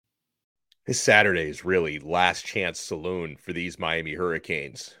This Saturday is really last chance saloon for these Miami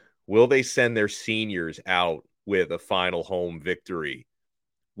Hurricanes. Will they send their seniors out with a final home victory?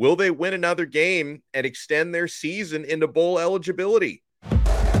 Will they win another game and extend their season into bowl eligibility?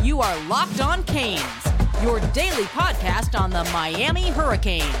 You are Locked On Canes, your daily podcast on the Miami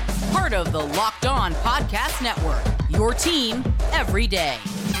Hurricanes, part of the Locked On Podcast Network, your team every day.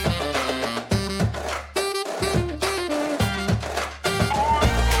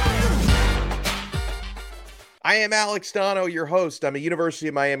 I am Alex Dono, your host. I'm a University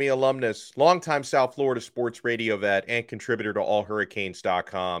of Miami alumnus, longtime South Florida sports radio vet, and contributor to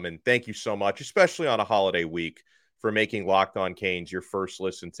allhurricanes.com. And thank you so much, especially on a holiday week, for making Locked On Canes your first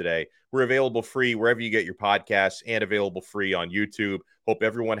listen today. We're available free wherever you get your podcasts and available free on YouTube. Hope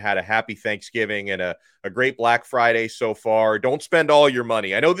everyone had a happy Thanksgiving and a great Black Friday so far. Don't spend all your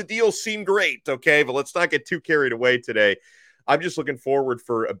money. I know the deals seem great, okay, but let's not get too carried away today. I'm just looking forward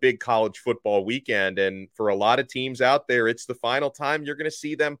for a big college football weekend. And for a lot of teams out there, it's the final time you're going to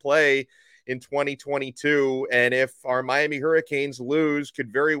see them play in 2022. And if our Miami Hurricanes lose,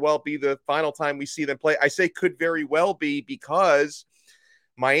 could very well be the final time we see them play. I say could very well be because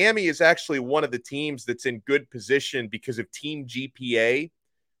Miami is actually one of the teams that's in good position because of team GPA,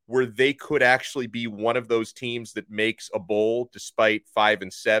 where they could actually be one of those teams that makes a bowl despite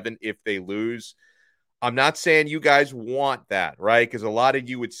 5-7 if they lose. I'm not saying you guys want that, right? Because a lot of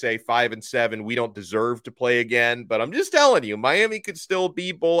you would say 5-7, we don't deserve to play again. But I'm just telling you, Miami could still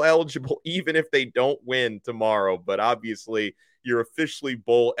be bowl eligible even if they don't win tomorrow. But obviously, you're officially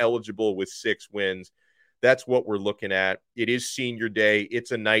bowl eligible with 6 wins. That's what we're looking at. It is senior day.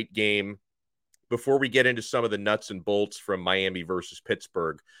 It's a night game. Before we get into some of the nuts and bolts from Miami versus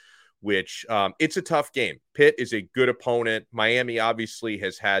Pittsburgh, which it's a tough game. Pitt is a good opponent. Miami obviously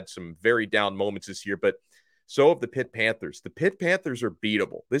has had some very down moments this year, but so have the Pitt Panthers. The Pitt Panthers are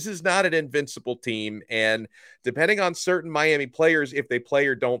beatable. This is not an invincible team, and depending on certain Miami players, if they play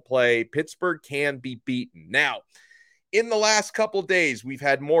or don't play, Pittsburgh can be beaten. Now, in the last couple of days, we've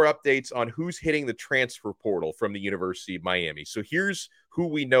had more updates on who's hitting the transfer portal from the University of Miami. So here's who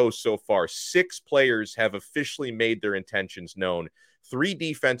we know so far. 6 players have officially made their intentions known. 3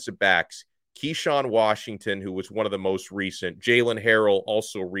 defensive backs, Keyshawn Washington, who was one of the most recent, Jalen Harrell,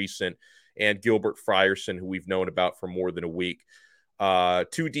 also recent, and Gilbert Frierson, who we've known about for more than a week.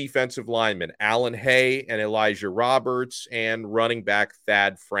 2 defensive linemen, Alan Hay and Elijah Roberts, and running back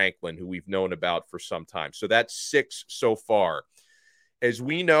Thad Franklin, who we've known about for some time. So that's 6 so far. As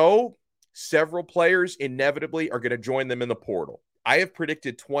we know, several players inevitably are going to join them in the portal. I have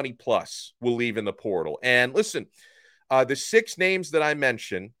predicted 20 plus will leave in the portal. And listen, the 6 names that I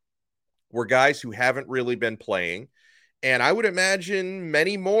mentioned were guys who haven't really been playing. And I would imagine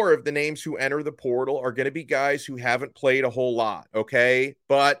many more of the names who enter the portal are going to be guys who haven't played a whole lot, okay?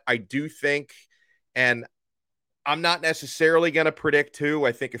 But I do think, and I'm not necessarily going to predict who.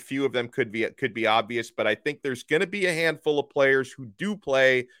 I think a few of them could be obvious, but I think there's going to be a handful of players who do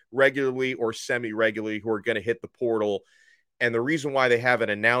play regularly or semi-regularly who are going to hit the portal. And the reason why they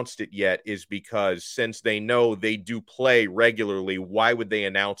haven't announced it yet is because since they know they do play regularly, why would they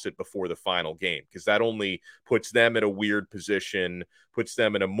announce it before the final game? Because that only puts them in a weird position, puts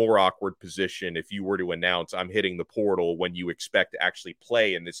them in a more awkward position if you were to announce I'm hitting the portal when you expect to actually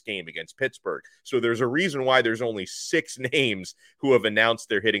play in this game against Pittsburgh. So there's a reason why there's only 6 names who have announced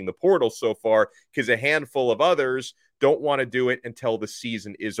they're hitting the portal so far, because a handful of others don't want to do it until the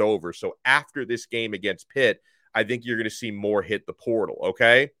season is over. So after this game against Pitt, I think you're going to see more hit the portal,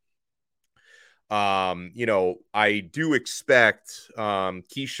 okay? I do expect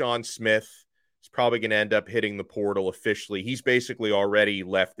Keyshawn Smith is probably going to end up hitting the portal officially. He's basically already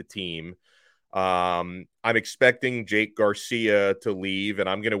left the team. I'm expecting Jake Garcia to leave, and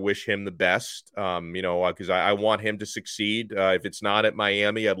I'm going to wish him the best, because I want him to succeed. If it's not at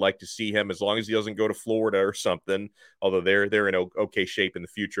Miami, I'd like to see him, as long as he doesn't go to Florida or something, although they're in okay shape in the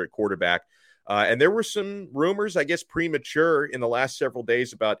future at quarterback. And there were some rumors, I guess, premature in the last several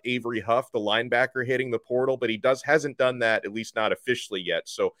days about Avery Huff, the linebacker, hitting the portal, but he hasn't done that, at least not officially yet.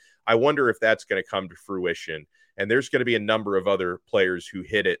 So I wonder if that's going to come to fruition. And there's going to be a number of other players who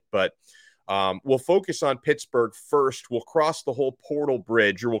hit it. But we'll focus on Pittsburgh first. We'll cross the whole portal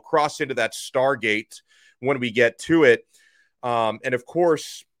bridge, or we'll cross into that Stargate when we get to it. And of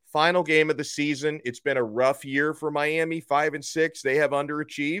course, final game of the season. It's been a rough year for Miami, 5-6. They have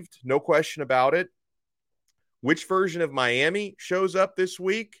underachieved, no question about it. Which version of Miami shows up this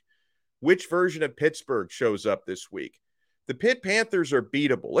week? Which version of Pittsburgh shows up this week? The Pitt Panthers are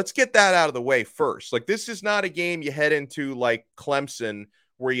beatable. Let's get that out of the way first. Like, this is not a game you head into like Clemson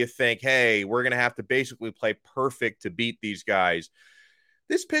where you think, hey, we're going to have to basically play perfect to beat these guys.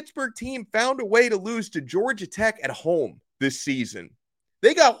 This Pittsburgh team found a way to lose to Georgia Tech at home this season.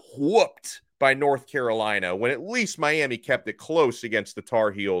 They got whooped by North Carolina when at least Miami kept it close against the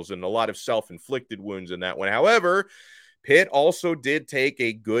Tar Heels, and a lot of self-inflicted wounds in that one. However, Pitt also did take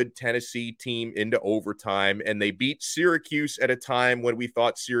a good Tennessee team into overtime, and they beat Syracuse at a time when we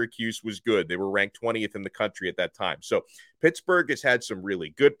thought Syracuse was good. They were ranked 20th in the country at that time. So Pittsburgh has had some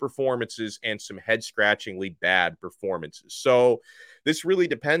really good performances and some head-scratchingly bad performances. So this really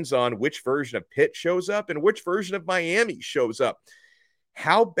depends on which version of Pitt shows up and which version of Miami shows up.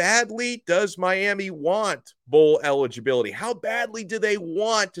 How badly does Miami want bowl eligibility? How badly do they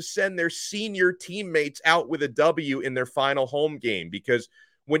want to send their senior teammates out with a W in their final home game? Because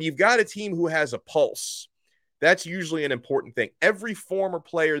when you've got a team who has a pulse, that's usually an important thing. Every former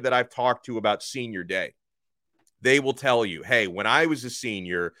player that I've talked to about senior day, they will tell you, hey, when I was a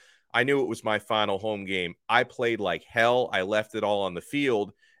senior, I knew it was my final home game. I played like hell. I left it all on the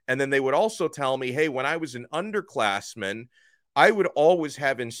field. And then they would also tell me, hey, when I was an underclassman, I would always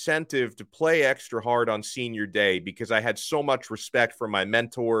have incentive to play extra hard on senior day because I had so much respect for my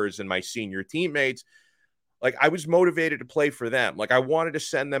mentors and my senior teammates. Like, I was motivated to play for them. Like, I wanted to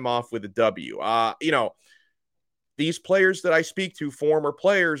send them off with a W. These players that I speak to, former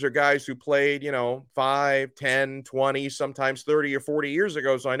players, are guys who played, 5, 10, 20, sometimes 30 or 40 years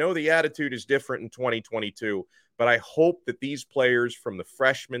ago. So I know the attitude is different in 2022, but I hope that these players, from the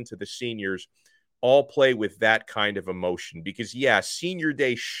freshmen to the seniors, all play with that kind of emotion because, senior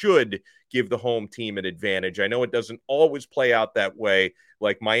day should give the home team an advantage. I know it doesn't always play out that way.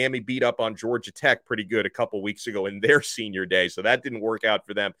 Like, Miami beat up on Georgia Tech pretty good a couple weeks ago in their senior day, so that didn't work out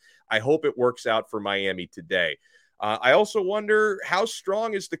for them. I hope it works out for Miami today. I also wonder, how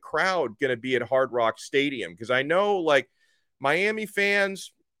strong is the crowd going to be at Hard Rock Stadium? Because I know, Miami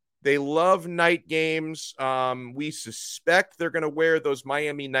fans, they love night games. We suspect they're going to wear those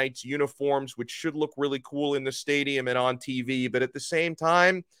Miami Knights uniforms, which should look really cool in the stadium and on TV. But at the same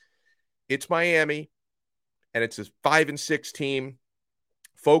time, it's Miami, and it's a 5-6 team.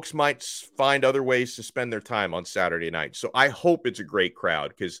 Folks might find other ways to spend their time on Saturday night. So I hope it's a great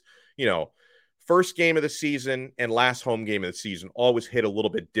crowd because, first game of the season and last home game of the season always hit a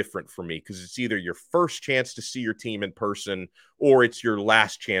little bit different for me because it's either your first chance to see your team in person or it's your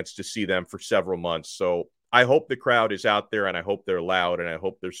last chance to see them for several months. So I hope the crowd is out there, and I hope they're loud, and I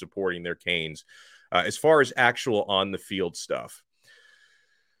hope they're supporting their Canes. As far as actual on-the-field stuff,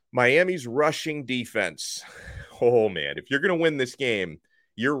 Miami's rushing defense, oh, man, if you're going to win this game,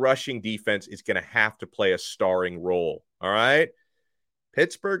 your rushing defense is going to have to play a starring role, all right?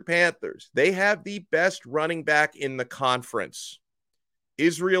 Pittsburgh Panthers, they have the best running back in the conference,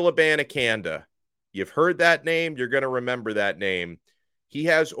 Israel Abanikanda. You've heard that name. You're going to remember that name. He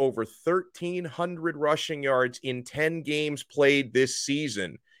has over 1,300 rushing yards in 10 games played this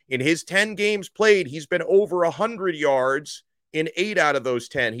season. In his 10 games played, he's been over 100 yards in 8 out of those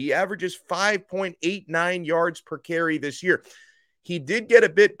 10. He averages 5.89 yards per carry this year. He did get a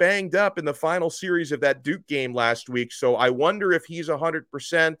bit banged up in the final series of that Duke game last week, so I wonder if he's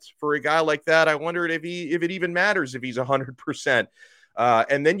 100% for a guy like that. I wonder if it even matters if he's 100%.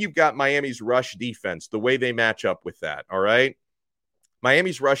 And then you've got Miami's rush defense, the way they match up with that, all right?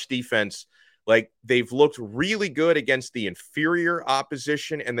 Miami's rush defense, they've looked really good against the inferior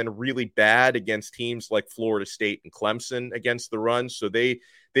opposition and then really bad against teams like Florida State and Clemson against the run. So they've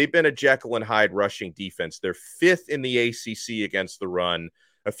been a Jekyll and Hyde rushing defense. They're 5th in the ACC against the run.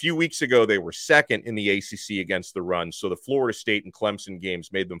 A few weeks ago, they were 2nd in the ACC against the run. So the Florida State and Clemson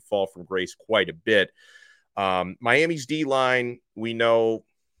games made them fall from grace quite a bit. Miami's D-line, we know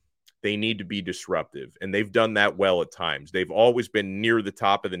they need to be disruptive, and they've done that well at times. They've always been near the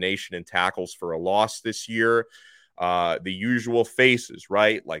top of the nation in tackles for a loss this year. The usual faces,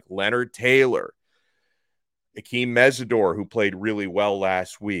 right? Like Leonard Taylor, Akeem Mesidor, who played really well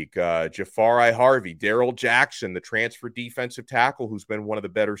last week, Jafari Harvey, Darrell Jackson, the transfer defensive tackle, who's been one of the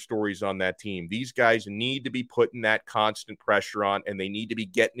better stories on that team. These guys need to be putting that constant pressure on, and they need to be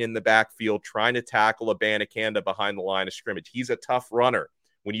getting in the backfield, trying to tackle Abanikanda behind the line of scrimmage. He's a tough runner.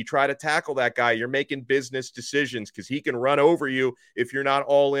 When you try to tackle that guy, you're making business decisions because he can run over you if you're not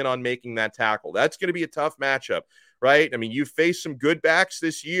all in on making that tackle. That's going to be a tough matchup, right? I mean, you faced some good backs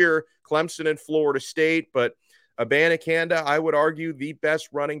this year, Clemson and Florida State, but Abanikanda, I would argue, the best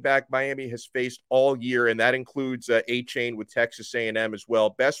running back Miami has faced all year, and that includes A-Chain with Texas A&M as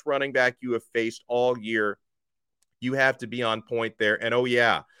well. Best running back you have faced all year. You have to be on point there. And,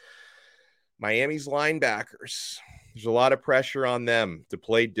 Miami's linebackers, there's a lot of pressure on them to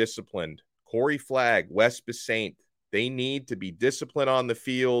play disciplined. Corey Flagg, Wes Besaint, they need to be disciplined on the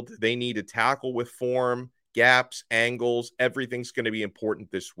field. They need to tackle with form, gaps, angles, everything's going to be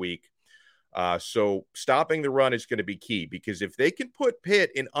important this week. So stopping the run is going to be key, because if they can put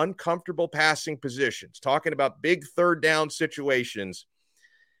Pitt in uncomfortable passing positions, talking about big third down situations,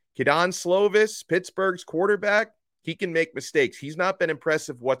 Kedon Slovis, Pittsburgh's quarterback, he can make mistakes. He's not been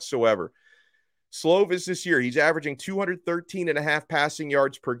impressive whatsoever. Slovis this year, he's averaging 213.5 passing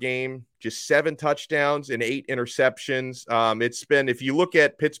yards per game, just 7 touchdowns and 8 interceptions. It's been, if you look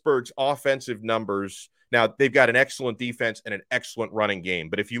at Pittsburgh's offensive numbers, now they've got an excellent defense and an excellent running game.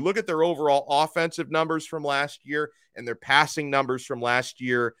 But if you look at their overall offensive numbers from last year and their passing numbers from last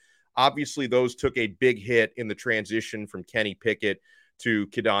year, obviously those took a big hit in the transition from Kenny Pickett to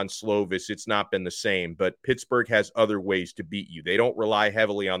Kedon Slovis. It's not been the same, but Pittsburgh has other ways to beat you. They don't rely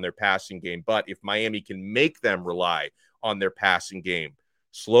heavily on their passing game, but if Miami can make them rely on their passing game,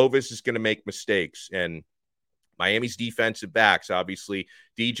 Slovis is going to make mistakes. And Miami's defensive backs, obviously,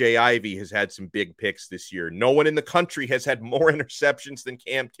 DJ Ivey has had some big picks this year. No one in the country has had more interceptions than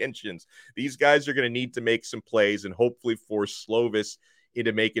Cam Kinchins. These guys are going to need to make some plays and hopefully force Slovis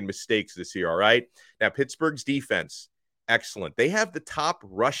into making mistakes this year, all right? Now, Pittsburgh's defense, excellent. They have the top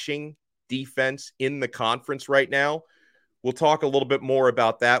rushing defense in the conference right now. We'll talk a little bit more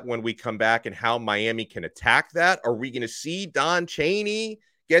about that when we come back and how Miami can attack that. Are we going to see Don Chaney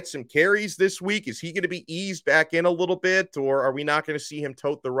get some carries this week? Is he going to be eased back in a little bit, or are we not going to see him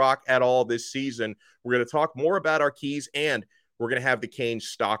tote the rock at all this season? We're going to talk more about our keys, and we're going to have the Canes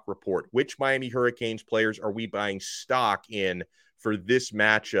stock report. Which Miami Hurricanes players are we buying stock in for this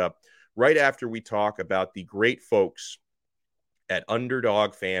matchup? Right after we talk about the great folks at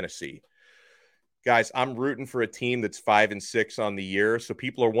Underdog Fantasy. Guys, I'm rooting for a team that's 5-6 on the year. So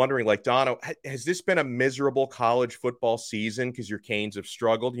people are wondering, like, Dono, has this been a miserable college football season because your Canes have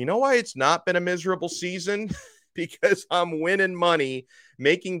struggled? You know why it's not been a miserable season? Because I'm winning money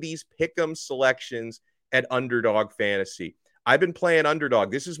making these pick'em selections at Underdog Fantasy. I've been playing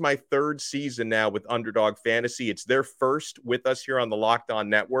Underdog. This is my 3rd season now with Underdog Fantasy. It's their first with us here on the Locked On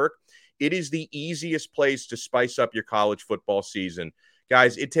Network. It is the easiest place to spice up your college football season.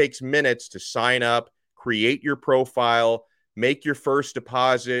 Guys, it takes minutes to sign up, create your profile, make your first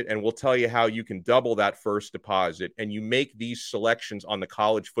deposit, and we'll tell you how you can double that first deposit. And you make these selections on the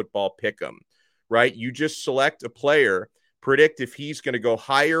college football pick'em, right? You just select a player, predict if he's going to go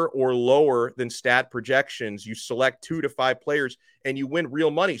higher or lower than stat projections. You select 2 to 5 players, and you win real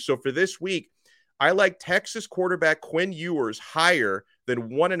money. So for this week, I like Texas quarterback Quinn Ewers higher than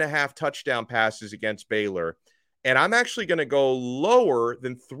 1.5 touchdown passes against Baylor. And I'm actually going to go lower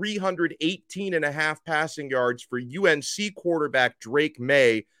than 318.5 passing yards for UNC quarterback Drake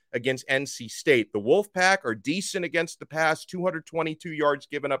May against NC State. The Wolfpack are decent against the pass, 222 yards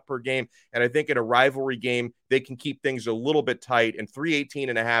given up per game. And I think in a rivalry game, they can keep things a little bit tight. And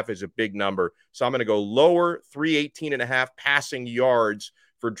 318.5 is a big number. So I'm going to go lower, 318.5 passing yards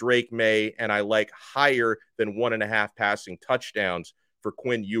for Drake May. And I like higher than 1.5 passing touchdowns for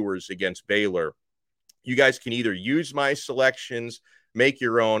Quinn Ewers against Baylor. You guys can either use my selections, make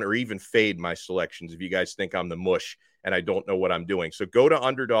your own, or even fade my selections if you guys think I'm the mush and I don't know what I'm doing. So go to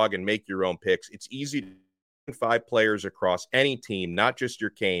Underdog and make your own picks. It's easy to 5 players across any team, not just your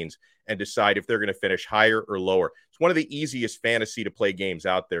Canes, and decide if they're going to finish higher or lower. It's one of the easiest fantasy to play games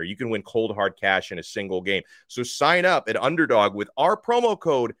out there. You can win cold hard cash in a single game. So sign up at Underdog with our promo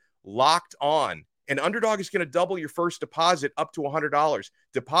code Locked On. And Underdog is going to double your first deposit up to $100.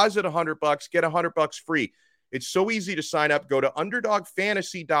 Deposit $100, get $100 free. It's so easy to sign up. Go to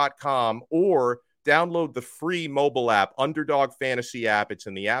UnderdogFantasy.com or download the free mobile app, Underdog Fantasy app. It's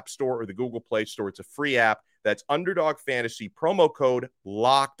in the App Store or the Google Play Store. It's a free app. That's Underdog Fantasy, promo code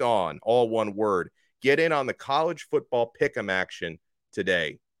Locked On, all one word. Get in on the college football pick'em action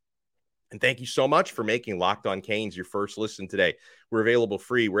today. And thank you so much for making Locked On Canes your first listen today. We're available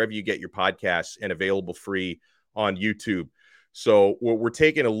free wherever you get your podcasts and available free on YouTube. So we're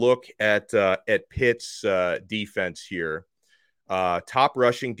taking a look at Pitt's defense here. Top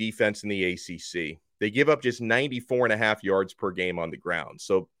rushing defense in the ACC. They give up just 94.5 yards per game on the ground.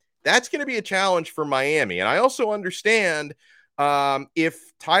 So that's going to be a challenge for Miami. And I also understand if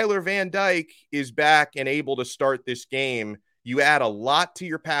Tyler Van Dyke is back and able to start this game, you add a lot to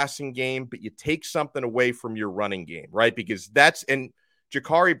your passing game, but you take something away from your running game, right? Because and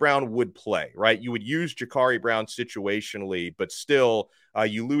Ja'Carri Brown would play, right? You would use Ja'Carri Brown situationally, but still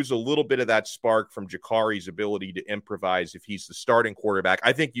you lose a little bit of that spark from Ja'Carri's ability to improvise if he's the starting quarterback.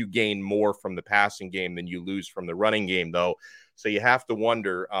 I think you gain more from the passing game than you lose from the running game, though. So you have to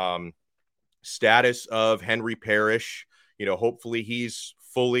wonder status of Henry Parrish. You know, hopefully he's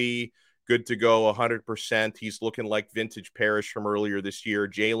fully good to go 100%. He's looking like vintage Parrish from earlier this year.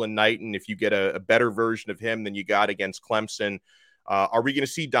 Jalen Knighton, if you get a better version of him than you got against Clemson. Are we going to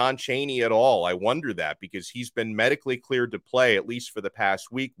see Don Chaney at all? I wonder that, because he's been medically cleared to play, at least for the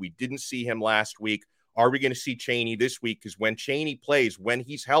past week. We didn't see him last week. Are we going to see Chaney this week? Because when Chaney plays, when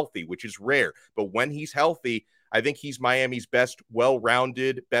he's healthy, which is rare, but when he's healthy, I think he's Miami's best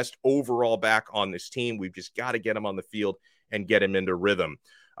well-rounded, best overall back on this team. We've just got to get him on the field and get him into rhythm.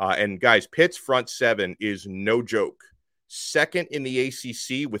 And guys, Pitt's front seven is no joke. Second in the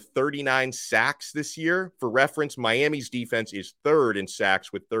ACC with 39 sacks this year. For reference, Miami's defense is third in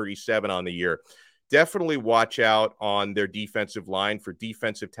sacks with 37 on the year. Definitely watch out on their defensive line for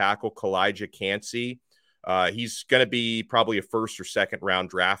defensive tackle Kalijah Cansey. He's going to be probably a first or second round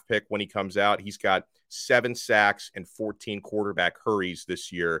draft pick when he comes out. He's got 7 sacks and 14 quarterback hurries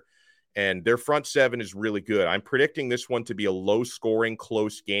this year. And their front seven is really good. I'm predicting this one to be a low-scoring,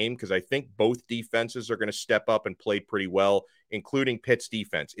 close game because I think both defenses are going to step up and play pretty well, including Pitt's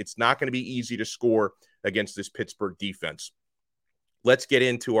defense. It's not going to be easy to score against this Pittsburgh defense. Let's get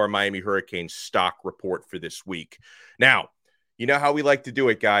into our Miami Hurricanes stock report for this week. Now, you know how we like to do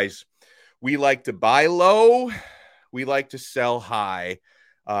it, guys. We like to buy low. We like to sell high.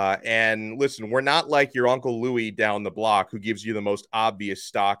 And listen, we're not like your Uncle Louie down the block who gives you the most obvious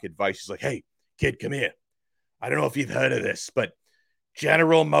stock advice. He's like, hey, kid, come here. I don't know if you've heard of this, but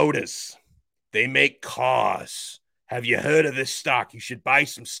General Motors, they make cars. Have you heard of this stock? You should buy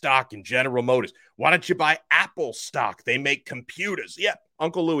some stock in General Motors. Why don't you buy Apple stock? They make computers. Yep,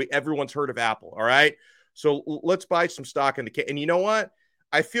 Uncle Louie, everyone's heard of Apple, all right? So let's buy some stock in the – and you know what?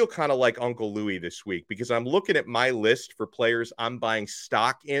 I feel kind of like Uncle Louie this week because I'm looking at my list for players I'm buying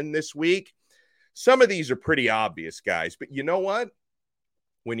stock in this week. Some of these are pretty obvious, guys. But you know what?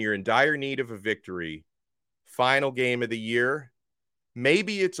 When you're in dire need of a victory, final game of the year,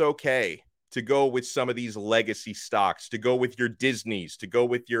 maybe it's okay to go with some of these legacy stocks, to go with your Disneys, to go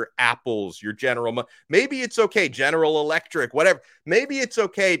with your Apples, your General. Maybe it's okay, General Electric, whatever. Maybe it's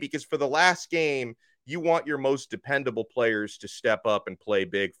okay because for the last game, you want your most dependable players to step up and play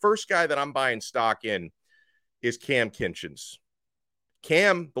big. First guy that I'm buying stock in is Cam Kinchens.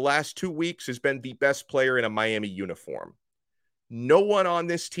 Cam, the last 2 weeks, has been the best player in a Miami uniform. No one on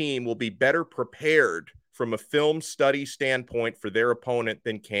this team will be better prepared from a film study standpoint for their opponent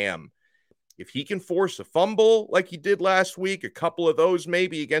than Cam. If he can force a fumble like he did last week, a couple of those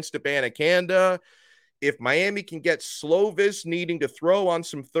maybe against Abanikanda, if Miami can get Slovis needing to throw on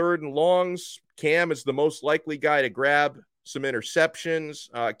some third and longs, Cam is the most likely guy to grab some interceptions.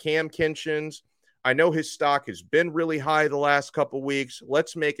 Cam Kinchens, I know his stock has been really high the last couple weeks.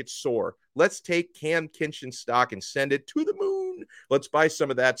 Let's make it soar. Let's take Cam Kinchens stock and send it to the moon. Let's buy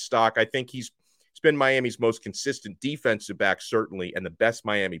some of that stock. I think he's been Miami's most consistent defensive back, certainly, and the best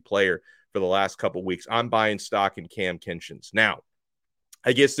Miami player for the last couple weeks. I'm buying stock in Cam Kinchens. Now,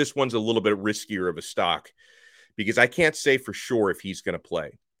 I guess this one's a little bit riskier of a stock because I can't say for sure if he's going to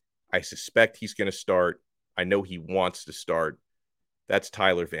play. I suspect he's going to start. I know he wants to start. That's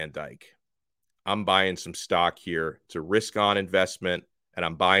Tyler Van Dyke. I'm buying some stock here. It's a risk-on investment, and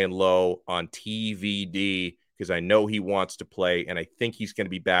I'm buying low on TVD because I know he wants to play, and I think he's going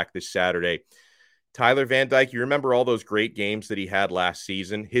to be back this Saturday. Tyler Van Dyke, you remember all those great games that he had last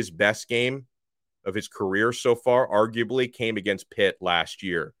season? His best game of his career so far arguably came against Pitt last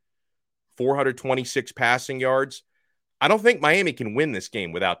year. 426 passing yards. I don't think Miami can win this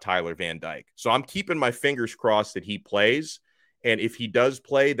game without Tyler Van Dyke. So I'm keeping my fingers crossed that he plays. And if he does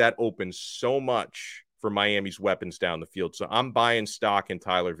play, that opens so much for Miami's weapons down the field. So I'm buying stock in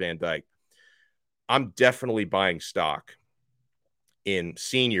Tyler Van Dyke. I'm definitely buying stock in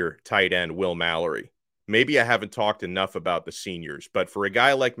senior tight end Will Mallory. Maybe I haven't talked enough about the seniors, but for a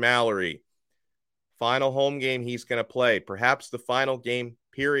guy like Mallory, final home game he's going to play, perhaps the final game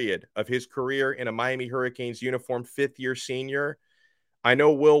period of his career in a Miami Hurricanes uniform, fifth-year senior. I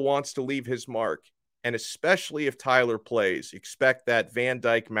know Will wants to leave his mark, and especially if Tyler plays, expect that Van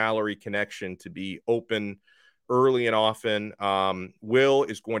Dyke-Mallory connection to be open early and often. Will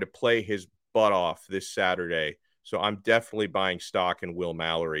is going to play his butt off this Saturday, so I'm definitely buying stock in Will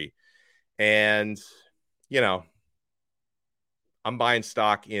Mallory. And, you know, I'm buying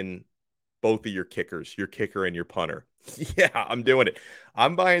stock in both of your kickers, your kicker and your punter. Yeah, I'm doing it.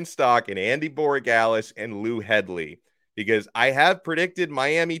 I'm buying stock in Andy Borregales and Lou Hedley because I have predicted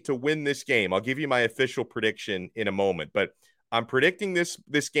Miami to win this game. I'll give you my official prediction in a moment, but I'm predicting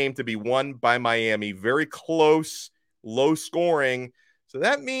this game to be won by Miami. Very close, low scoring. So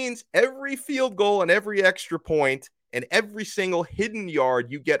that means every field goal and every extra point and every single hidden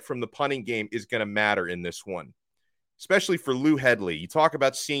yard you get from the punting game is going to matter in this one, especially for Lou Hedley. You talk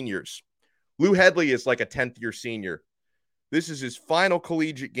about seniors. Lou Hedley is like a 10th year senior. This is his final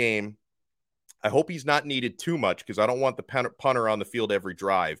collegiate game. I hope he's not needed too much because I don't want the punter on the field every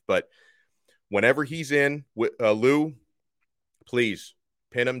drive. But whenever he's in, Lou, please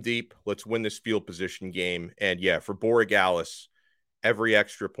pin him deep. Let's win this field position game. And yeah, for Borregales, every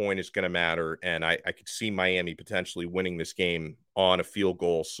extra point is going to matter. And I could see Miami potentially winning this game on a field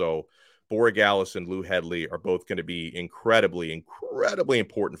goal. So Borregales and Lou Hedley are both going to be incredibly, incredibly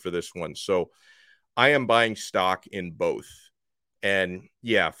important for this one. So I am buying stock in both. And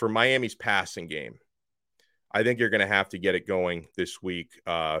yeah, for Miami's passing game, I think you're going to have to get it going this week.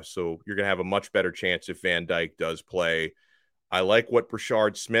 So you're going to have a much better chance if Van Dyke does play. I like what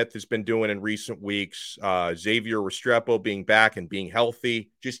Brashard Smith has been doing in recent weeks. Xavier Restrepo being back and being healthy.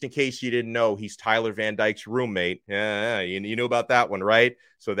 Just in case you didn't know, he's Tyler Van Dyke's roommate. You knew about that one, right?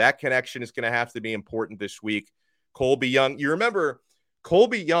 So that connection is going to have to be important this week. Colby Young. You remember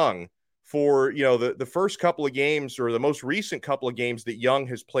Colby Young for, the first couple of games or the most recent couple of games that Young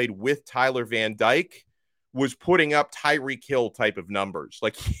has played with Tyler Van Dyke was putting up Tyreek Hill type of numbers.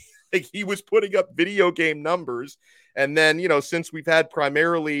 Like he was putting up video game numbers. And then, since we've had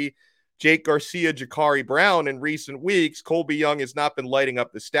primarily Jake Garcia, Jakari Brown in recent weeks, Colby Young has not been lighting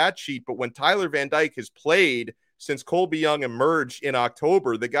up the stat sheet. But when Tyler Van Dyke has played since Colby Young emerged in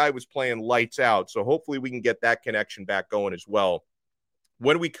October, the guy was playing lights out. So hopefully we can get that connection back going as well.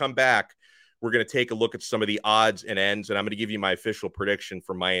 When we come back, we're going to take a look at some of the odds and ends, and I'm going to give you my official prediction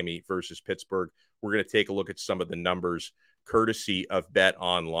for Miami versus Pittsburgh. We're going to take a look at some of the numbers courtesy of Bet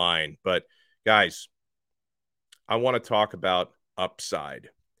Online. But guys, I want to talk about Upside.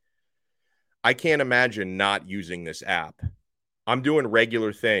 I can't imagine not using this app. I'm doing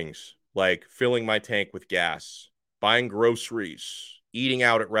regular things like filling my tank with gas, buying groceries, eating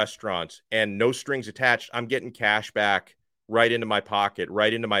out at restaurants, and no strings attached. I'm getting cash back right into my pocket,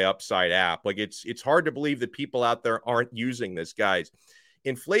 right into my Upside app. Like it's hard to believe that people out there aren't using this, guys.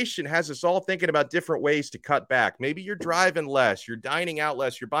 Inflation has us all thinking about different ways to cut back. Maybe you're driving less, you're dining out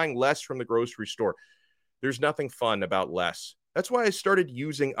less, you're buying less from the grocery store. There's nothing fun about less. That's why I started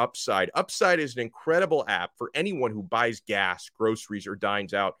using Upside. Upside is an incredible app for anyone who buys gas, groceries, or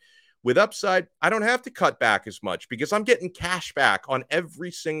dines out. With Upside, I don't have to cut back as much because I'm getting cash back on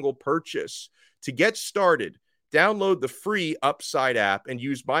every single purchase. To get started, download the free Upside app and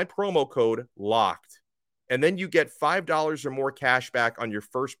use my promo code LOCKED. And then you get $5 or more cash back on your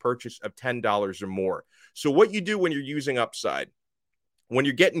first purchase of $10 or more. So what you do when you're using Upside, when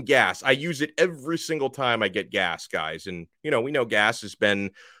you're getting gas, I use it every single time I get gas, guys. And, we know gas has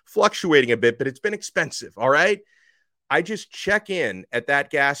been fluctuating a bit, but it's been expensive, all right? I just check in at that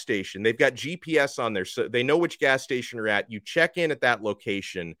gas station. They've got GPS on there, so they know which gas station you're at. You check in at that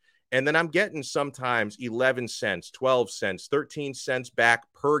location, and then I'm getting sometimes 11 cents, 12 cents, 13 cents back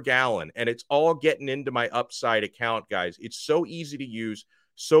per gallon. And it's all getting into my Upside account, guys. It's so easy to use,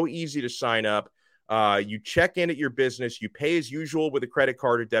 so easy to sign up. You check in at your business, you pay as usual with a credit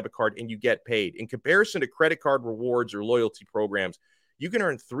card or debit card, and you get paid. In comparison to credit card rewards or loyalty programs, you can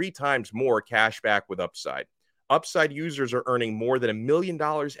earn 3 times more cash back with Upside. Upside users are earning more than $1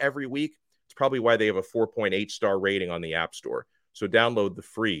 million every week. It's probably why they have a 4.8 star rating on the App Store. So download the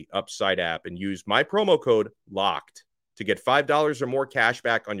free Upside app and use my promo code LOCKED to get $5 or more cash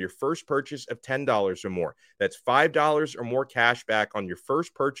back on your first purchase of $10 or more. That's $5 or more cash back on your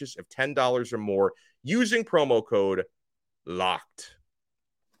first purchase of $10 or more using promo code LOCKED.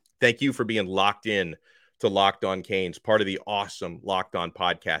 Thank you for being locked in to Locked On Canes, part of the awesome Locked On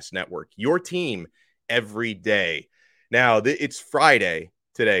Podcast Network. Your team every day. Now, it's Friday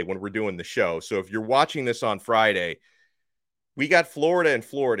today when we're doing the show. So if you're watching this on Friday, we got Florida and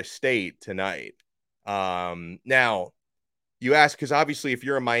Florida State tonight. Now, you ask, because obviously if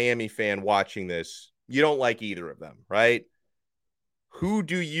you're a Miami fan watching this, you don't like either of them, right? Who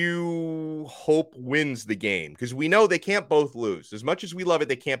do you hope wins the game? Because we know they can't both lose. As much as we love it,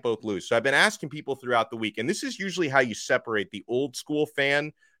 they can't both lose. So I've been asking people throughout the week, and this is usually how you separate the old school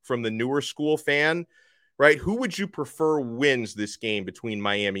fan from the newer school fan, right? Who would you prefer wins this game between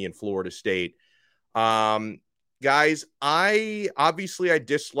Miami and Florida State? Guys, I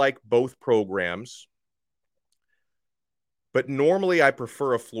dislike both programs, but normally I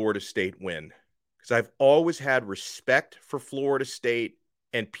prefer a Florida State win because I've always had respect for Florida State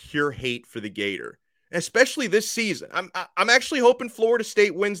and pure hate for the Gator, and especially this season. I'm actually hoping Florida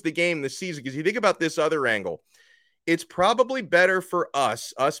State wins the game this season because you think about this other angle. It's probably better for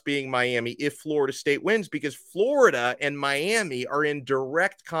us being Miami, if Florida State wins, because Florida and Miami are in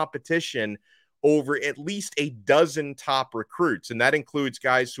direct competition over at least a dozen top recruits. And that includes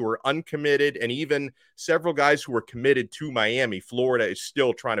guys who are uncommitted and even several guys who are committed to Miami. Florida is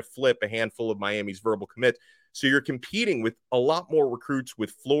still trying to flip a handful of Miami's verbal commits. So you're competing with a lot more recruits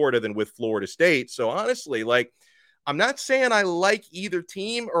with Florida than with Florida State. So honestly, like, I'm not saying I like either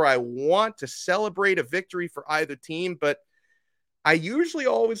team or I want to celebrate a victory for either team, but I usually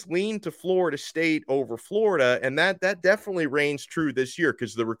always lean to Florida State over Florida, and that definitely reigns true this year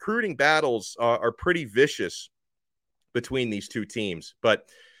because the recruiting battles are pretty vicious between these two teams. But,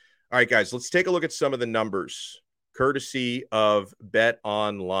 all right, guys, let's take a look at some of the numbers, courtesy of Bet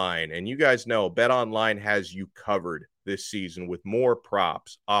Online. And you guys know Bet Online has you covered this season with more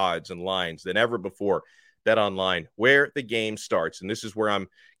props, odds, and lines than ever before. Bet Online, where the game starts. And this is where I'm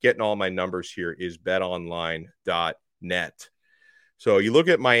getting all my numbers here, is betonline.net. So you look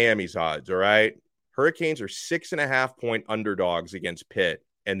at Miami's odds, all right? Hurricanes are 6.5-point underdogs against Pitt,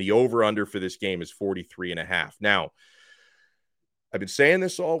 and the over-under for this game is 43.5. Now, I've been saying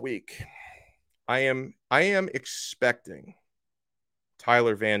this all week. I am expecting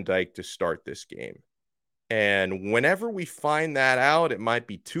Tyler Van Dyke to start this game. And whenever we find that out, it might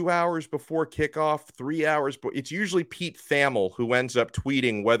be 2 hours before kickoff, 3 hours. But it's usually Pete Thamel who ends up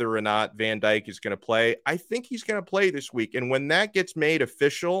tweeting whether or not Van Dyke is going to play. I think he's going to play this week. And when that gets made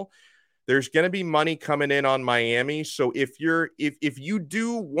official, there's going to be money coming in on Miami. So if you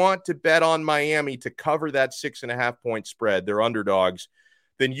do want to bet on Miami to cover that 6.5-point spread, they're underdogs,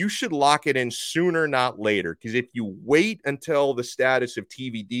 then you should lock it in sooner, not later. Because if you wait until the status of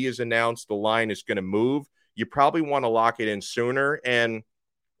TVD is announced, the line is going to move. You probably want to lock it in sooner. And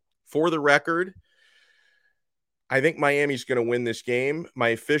for the record, I think Miami's going to win this game. My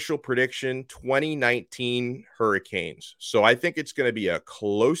official prediction, 2019 Hurricanes. So I think it's going to be a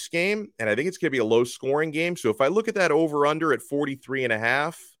close game, and I think it's going to be a low-scoring game. So if I look at that over-under at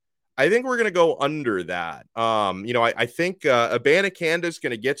 43.5, I think we're going to go under that. I think Abanikanda is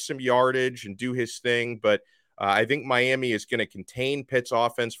going to get some yardage and do his thing, but I think Miami is going to contain Pitt's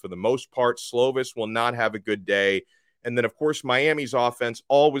offense for the most part. Slovis will not have a good day. And then, of course, Miami's offense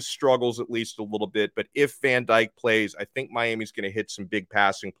always struggles at least a little bit. But if Van Dyke plays, I think Miami's going to hit some big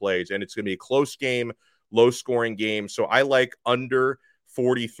passing plays. And it's going to be a close game, low-scoring game. So I like under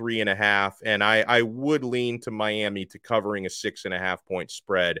 43.5. And I would lean to Miami to covering a 6.5-point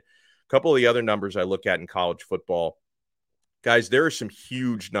spread. A couple of the other numbers I look at in college football. Guys, there are some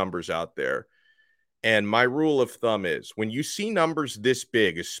huge numbers out there. And my rule of thumb is when you see numbers this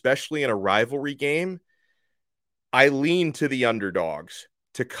big, especially in a rivalry game, I lean to the underdogs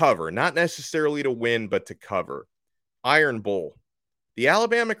to cover, not necessarily to win, but to cover. Iron Bowl. The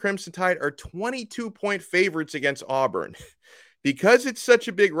Alabama Crimson Tide are 22-point favorites against Auburn. Because it's such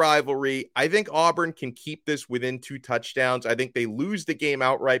a big rivalry, I think Auburn can keep this within 2 touchdowns. I think they lose the game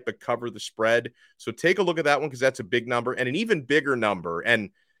outright, but cover the spread. So take a look at that one because that's a big number and an even bigger number. And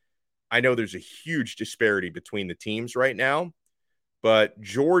I know there's a huge disparity between the teams right now, but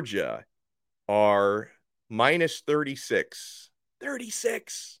Georgia are minus 36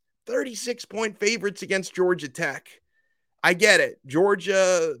 36-point favorites against Georgia Tech. I get it.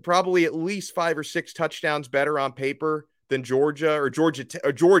 Georgia probably at least 5 or 6 touchdowns better on paper than Georgia, or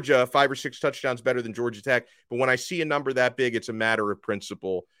Georgia 5 or 6 touchdowns better than Georgia Tech. But when I see a number that big, it's a matter of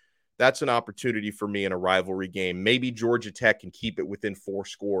principle. That's an opportunity for me in a rivalry game. Maybe Georgia Tech can keep it within 4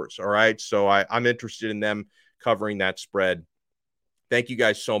 scores. All right. So I'm interested in them covering that spread. Thank you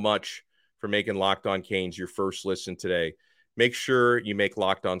guys so much for making Locked On Canes your first listen today. Make sure you make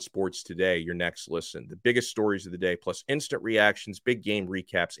Locked On Sports today your next listen. The biggest stories of the day, plus instant reactions, big game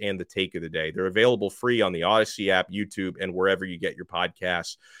recaps, and the take of the day. They're available free on the Odyssey app, YouTube, and wherever you get your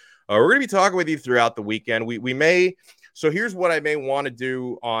podcasts. We're going to be talking with you throughout the weekend. We may... So here's what I may want to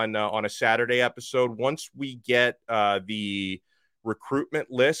do on a Saturday episode. Once we get the recruitment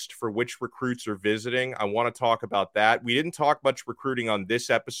list for which recruits are visiting, I want to talk about that. We didn't talk much recruiting on this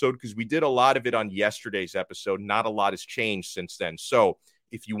episode because we did a lot of it on yesterday's episode. Not a lot has changed since then. So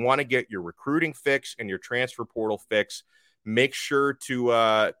if you want to get your recruiting fix and your transfer portal fix, make sure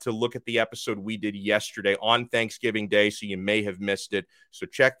to look at the episode we did yesterday on Thanksgiving Day, so you may have missed it. So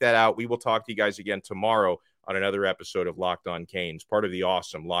check that out. We will talk to you guys again tomorrow on another episode of Locked On Canes, part of the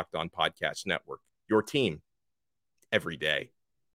awesome Locked On Podcast Network. Your team every day.